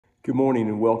Good morning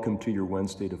and welcome to your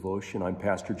Wednesday devotion. I'm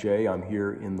Pastor Jay. I'm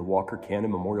here in the Walker Cannon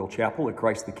Memorial Chapel at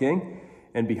Christ the King,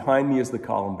 and behind me is the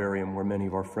columbarium where many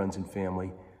of our friends and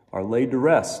family are laid to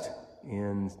rest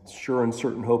in sure and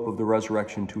certain hope of the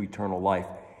resurrection to eternal life.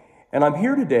 And I'm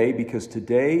here today because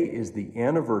today is the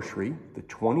anniversary, the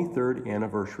 23rd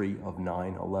anniversary of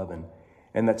 9/11.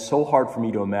 And that's so hard for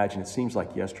me to imagine. It seems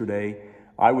like yesterday.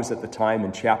 I was at the time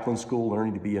in chaplain school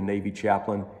learning to be a Navy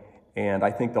chaplain, and I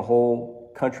think the whole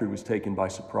country was taken by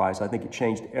surprise. I think it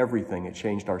changed everything. It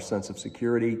changed our sense of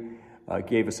security,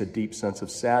 gave us a deep sense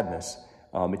of sadness.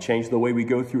 It changed the way we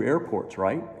go through airports,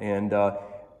 right?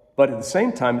 But at the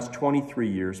same time, it's 23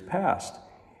 years past.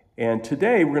 And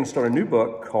today we're going to start a new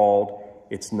book called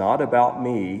It's Not About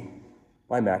Me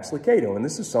by Max Lucado. And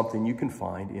this is something you can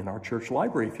find in our church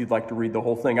library if you'd like to read the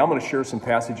whole thing. I'm going to share some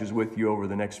passages with you over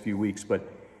the next few weeks, but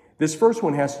this first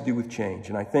one has to do with change.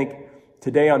 And I think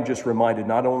today I'm just reminded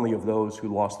not only of those who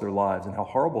lost their lives and how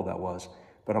horrible that was,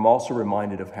 but I'm also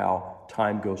reminded of how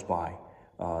time goes by.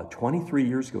 23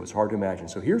 years ago, it's hard to imagine.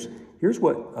 So here's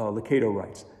what Lucado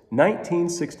writes.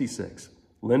 1966,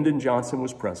 Lyndon Johnson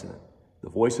was president. The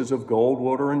voices of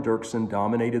Goldwater and Dirksen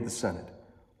dominated the Senate.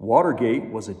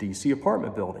 Watergate was a D.C.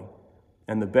 apartment building,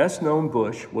 and the best-known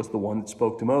Bush was the one that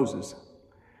spoke to Moses.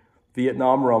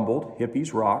 Vietnam rumbled,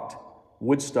 hippies rocked,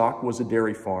 Woodstock was a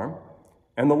dairy farm,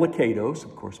 and the Lucados,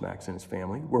 of course Max and his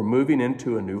family, were moving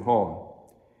into a new home.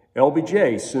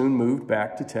 LBJ soon moved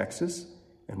back to Texas,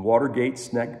 and Watergate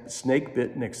snake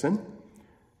bit Nixon.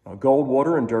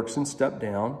 Goldwater and Dirksen stepped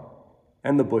down,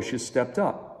 and the Bushes stepped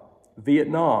up.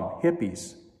 Vietnam,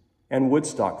 hippies, and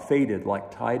Woodstock faded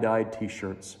like tie-dyed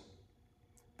t-shirts.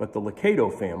 But the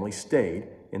Lucado family stayed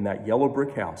in that yellow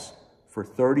brick house. For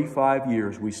 35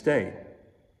 years we stayed.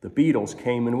 The Beatles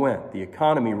came and went. The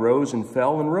economy rose and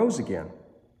fell and rose again.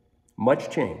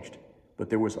 Much changed, but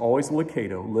there was always a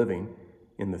Lucado living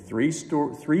in the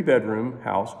three-bedroom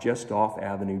house just off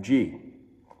Avenue G.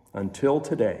 Until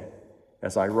today,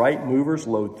 as I write, movers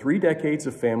load 3 decades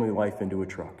of family life into a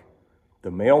truck. The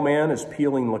mailman is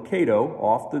peeling Lucado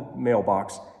off the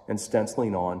mailbox and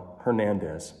stenciling on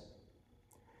Hernandez.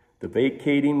 The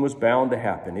vacating was bound to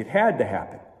happen. It had to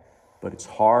happen, but it's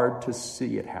hard to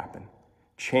see it happen.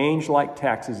 Change, like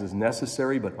taxes, is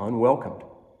necessary but unwelcomed.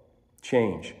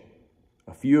 Change.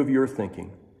 A few of you are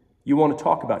thinking, you want to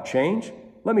talk about change?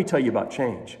 Let me tell you about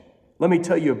change. Let me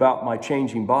tell you about my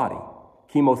changing body.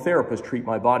 Chemotherapists treat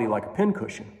my body like a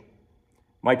pincushion.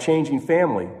 My changing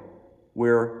family,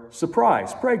 we're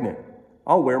surprise, pregnant.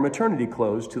 I'll wear maternity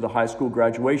clothes to the high school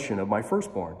graduation of my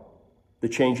firstborn. The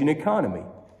changing economy.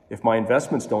 If my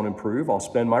investments don't improve, I'll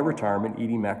spend my retirement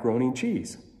eating macaroni and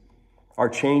cheese. Our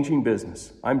changing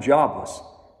business. I'm jobless.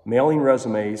 Mailing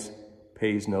resumes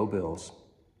pays no bills.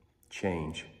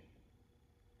 Change.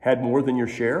 Had more than your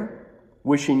share?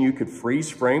 Wishing you could freeze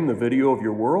frame the video of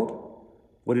your world?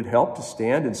 Would it help to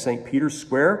stand in St. Peter's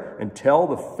Square and tell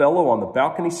the fellow on the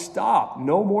balcony, stop,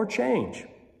 no more change?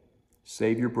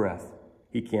 Save your breath.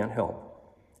 He can't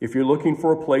help. If you're looking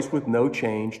for a place with no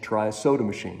change, try a soda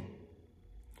machine.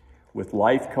 With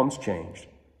life comes change.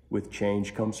 With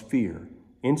change comes fear,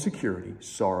 insecurity,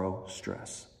 sorrow,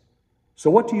 stress.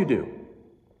 So what do?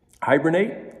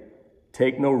 Hibernate?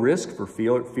 Take no risk for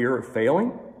fear of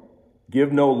failing?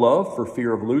 Give no love for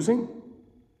fear of losing?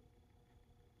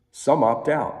 Some opt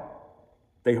out.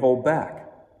 They hold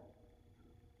back.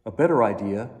 A better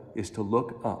idea is to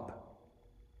look up.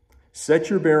 Set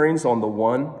your bearings on the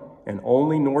one and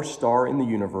only North Star in the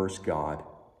universe, God.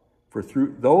 For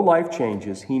though life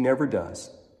changes, he never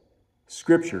does.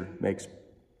 Scripture makes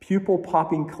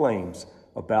pupil-popping claims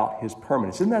about his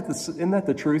permanence. Isn't that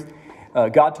the truth?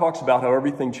 God talks about how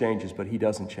everything changes, but he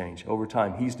doesn't change. Over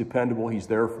time, he's dependable. He's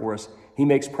there for us. He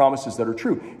makes promises that are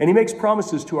true. And he makes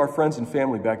promises to our friends and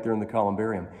family back there in the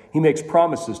columbarium. He makes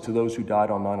promises to those who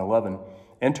died on 9/11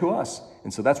 and to us.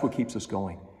 And so that's what keeps us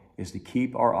going, is to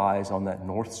keep our eyes on that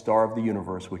North Star of the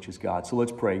universe, which is God. So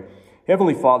let's pray.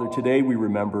 Heavenly Father, today we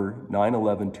remember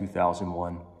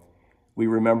 9/11/2001. We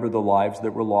remember the lives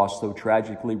that were lost so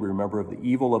tragically. We remember of the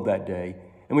evil of that day.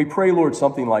 And we pray, Lord,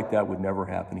 something like that would never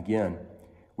happen again.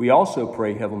 We also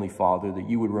pray, Heavenly Father, that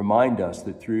you would remind us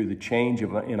that through the change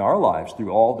in our lives,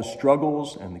 through all the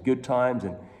struggles and the good times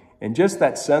and just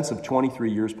that sense of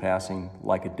 23 years passing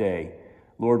like a day,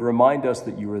 Lord, remind us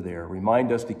that you are there.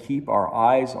 Remind us to keep our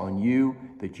eyes on you,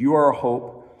 that you are our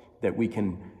hope, that we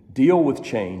can deal with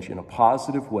change in a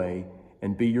positive way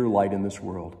and be your light in this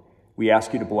world. We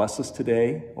ask you to bless us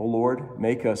today, O Lord.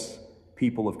 Make us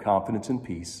people of confidence and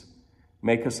peace.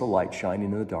 Make us a light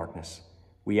shining in the darkness.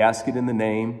 We ask it in the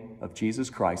name of Jesus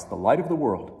Christ, the light of the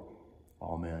world.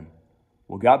 Amen.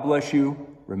 Well, God bless you.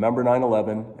 remember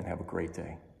 9/11, and have a great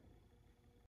day.